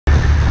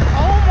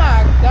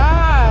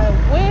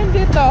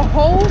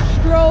whole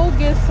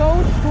stroke is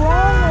so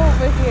strong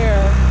over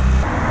here.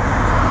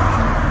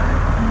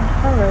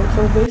 Alright,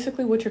 so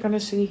basically what you're gonna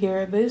see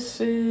here, this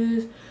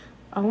is,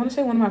 I want to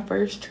say, one of my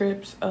first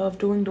trips of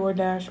doing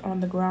DoorDash on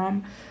the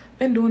Grom.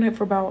 Been doing it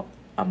for about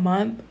a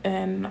month,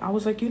 and I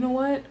was like, you know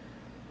what?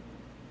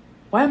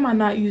 Why am I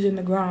not using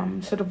the Grom?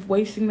 Instead of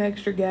wasting the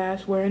extra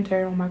gas, wear and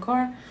tear on my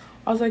car,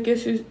 I was like,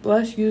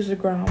 let's use the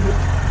Grom.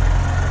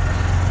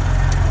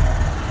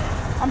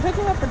 I'm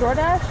picking up for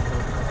DoorDash.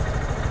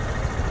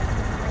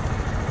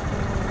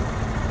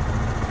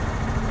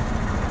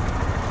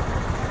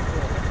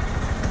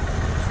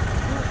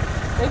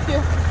 Thank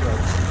you.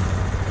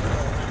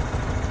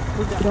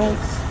 We don't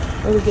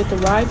really get to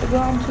ride the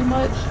Grom too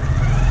much,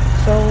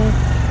 so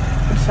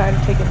I decided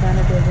to take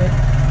advantage of it.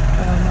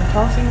 I'm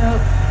tossing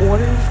up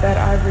orders that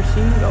I've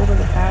received over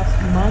the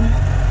past month.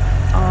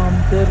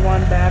 Good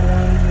ones, bad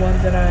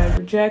ones that I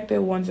rejected,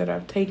 ones that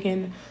I've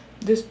taken.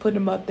 Just put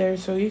them up there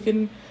so you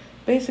can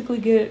basically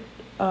get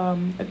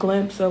a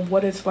glimpse of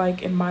what it's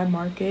like in my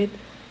market.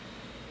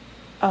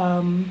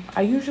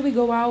 I usually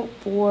go out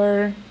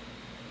for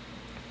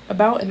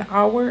about an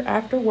hour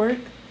after work,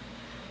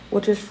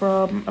 which is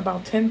from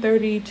about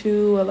 10:30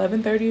 to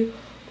 11:30,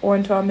 or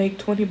until I make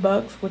 20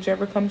 bucks,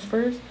 whichever comes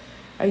first.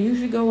 I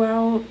usually go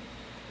out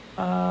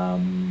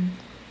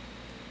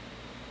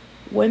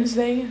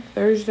Wednesday,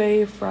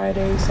 Thursday,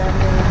 Friday,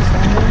 Saturday, and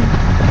Sunday.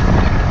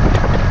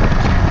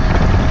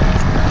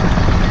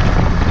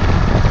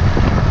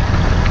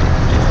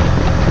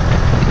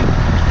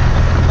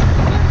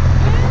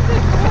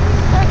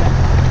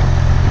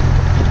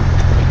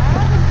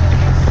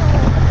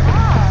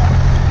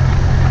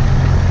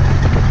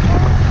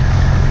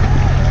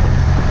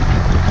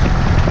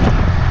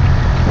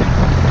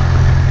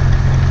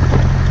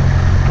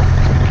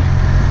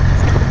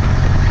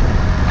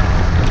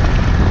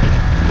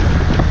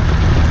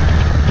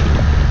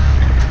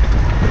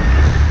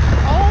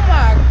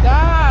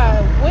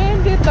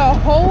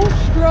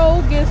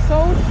 Is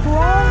so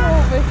strong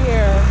over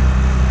here.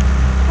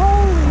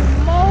 Holy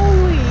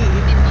moly.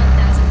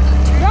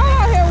 Y'all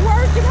out here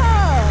working,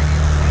 huh?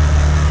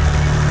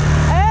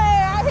 Hey,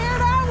 I hear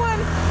that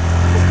one.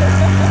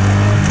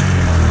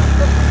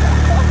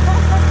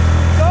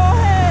 Go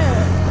ahead.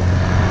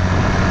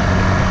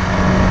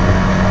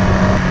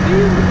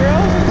 These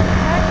girls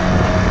are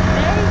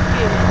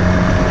naked.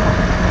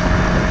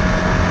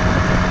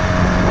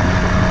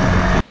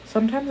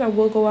 Sometimes I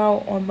will go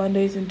out on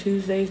Mondays and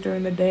Tuesdays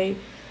during the day,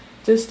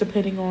 just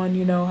depending on,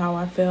 you know, how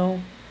I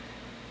feel.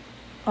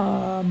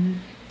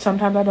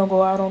 Sometimes I don't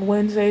go out on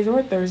Wednesdays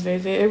or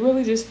Thursdays. It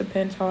really just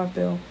depends how I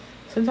feel.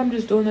 Since I'm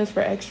just doing this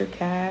for extra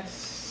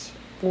cash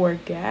for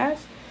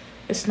gas,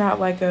 it's not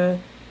like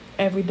a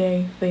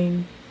everyday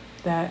thing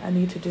that I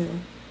need to do.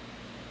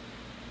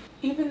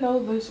 Even though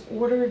this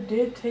order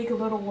did take a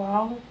little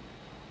while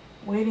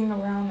waiting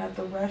around at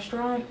the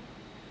restaurant,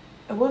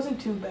 it wasn't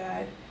too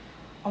bad.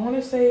 I want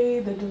to say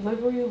the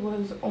delivery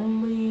was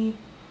only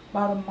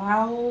about a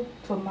mile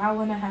to a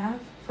mile and a half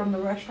from the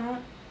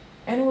restaurant,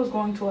 and it was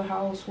going to a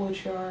house,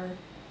 which are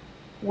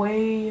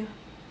way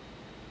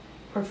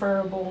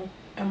preferable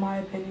in my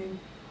opinion.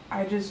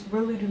 I just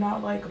really do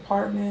not like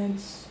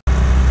apartments.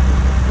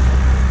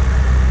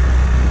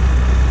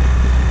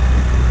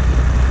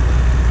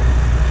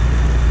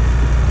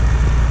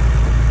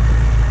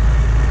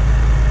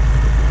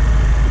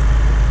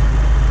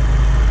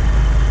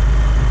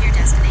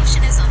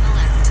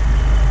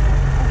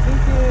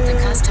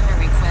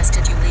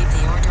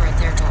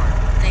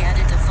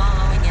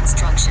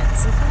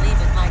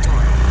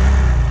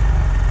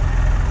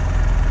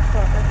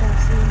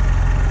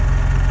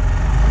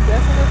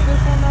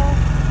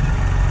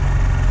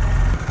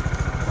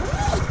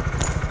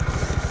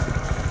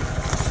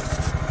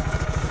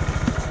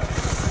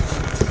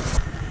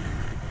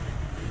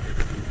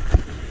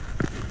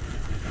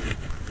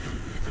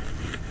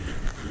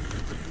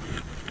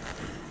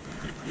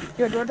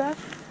 Your DoorDash?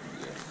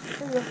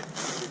 There you go.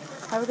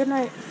 Have a good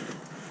night.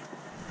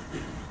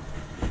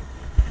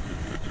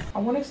 I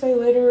want to say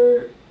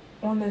later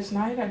on this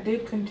night, I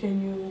did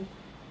continue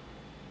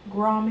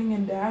gromming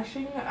and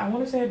dashing. I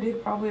want to say I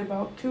did probably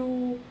about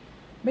 2,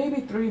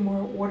 maybe 3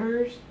 more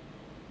orders.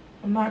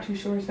 I'm not too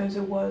sure since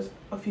it was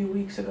a few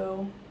weeks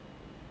ago.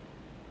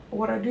 But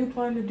what I do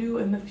plan to do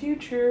in the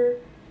future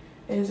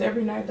is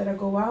every night that I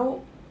go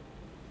out,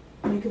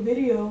 make a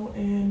video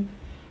and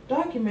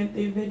document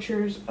the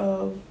adventures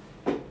of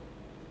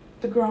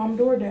the Grom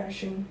door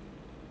dashing.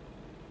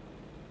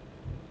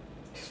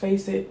 Just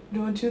face it,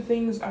 doing 2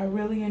 things I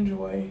really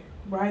enjoy: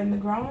 riding the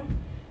Grom,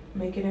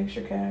 making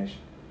extra cash.